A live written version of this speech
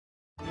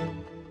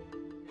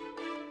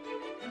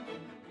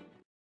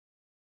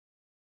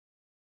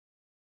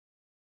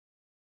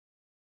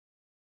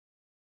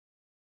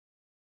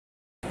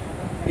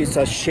it's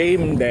a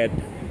shame that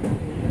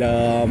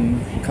the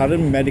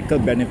current medical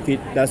benefit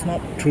does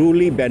not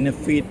truly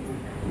benefit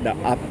the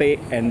ape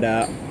and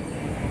the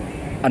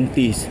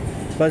aunties.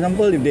 For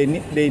example, if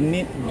they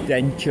need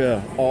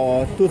denture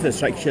or tooth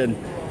extraction,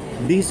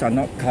 these are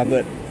not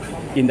covered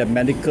in the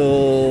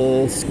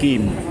medical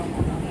scheme.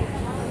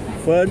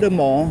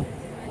 Furthermore,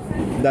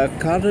 the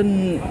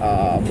current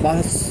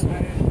bus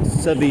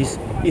service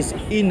is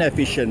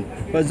inefficient.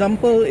 For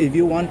example, if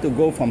you want to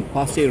go from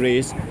Pasir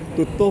Ris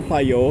to Toa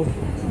Payoh,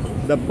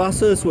 the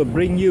buses will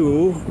bring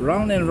you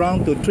round and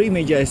round to three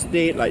major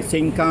estates like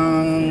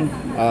Sengkang,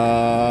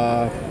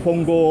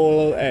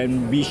 Punggol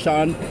and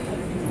Bishan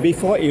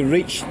before it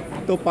reached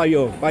Toa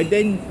Payoh. By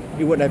then,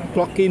 it would have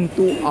clocked in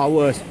 2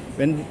 hours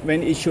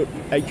when it should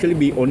actually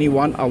be only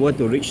 1 hour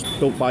to reach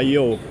Toa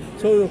Payoh.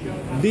 So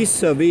this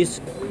service,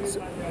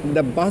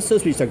 the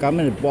buses which the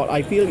government bought,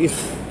 I feel is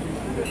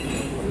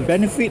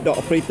benefit the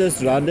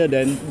operators rather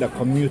than the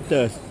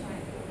commuters.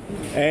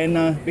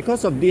 And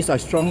because of this, I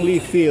strongly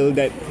feel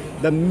that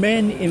the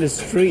men in the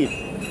street,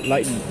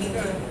 like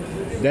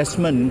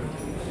Desmond,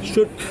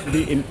 should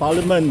be in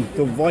Parliament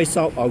to voice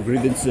out our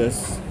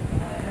grievances.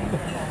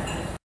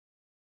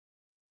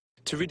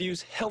 To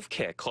reduce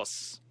healthcare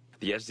costs,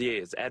 the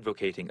SDA is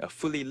advocating a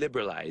fully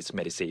liberalised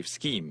Medisave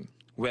scheme,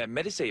 where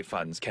Medisave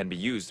funds can be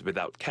used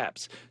without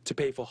caps to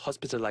pay for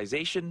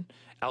hospitalisation,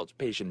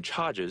 outpatient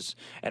charges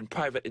and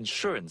private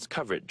insurance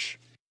coverage.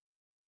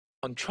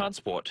 On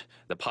transport,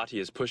 the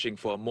party is pushing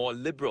for a more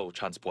liberal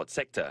transport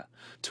sector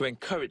to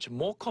encourage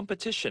more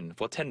competition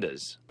for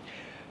tenders.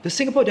 The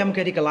Singapore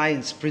Democratic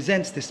Alliance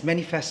presents this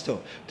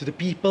manifesto to the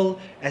people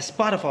as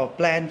part of our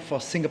plan for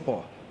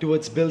Singapore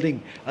towards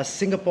building a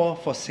Singapore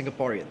for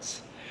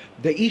Singaporeans.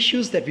 The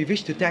issues that we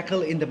wish to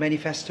tackle in the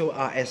manifesto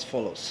are as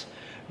follows.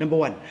 Number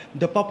 1,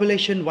 the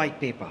population white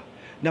paper.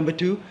 Number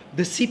 2,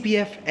 the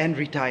CPF and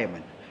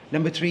retirement.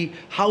 Number 3,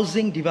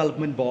 Housing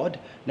Development Board.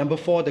 Number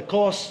 4, the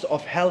cost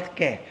of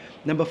healthcare.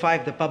 Number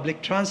 5, the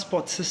public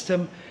transport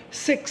system.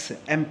 6,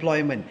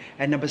 employment.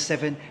 And number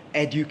 7,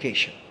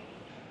 education.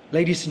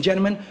 Ladies and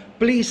gentlemen,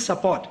 please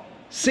support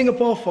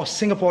Singapore for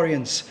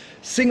Singaporeans,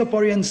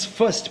 Singaporeans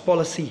First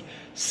policy,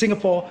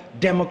 Singapore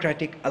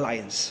Democratic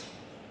Alliance.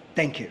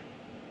 Thank you.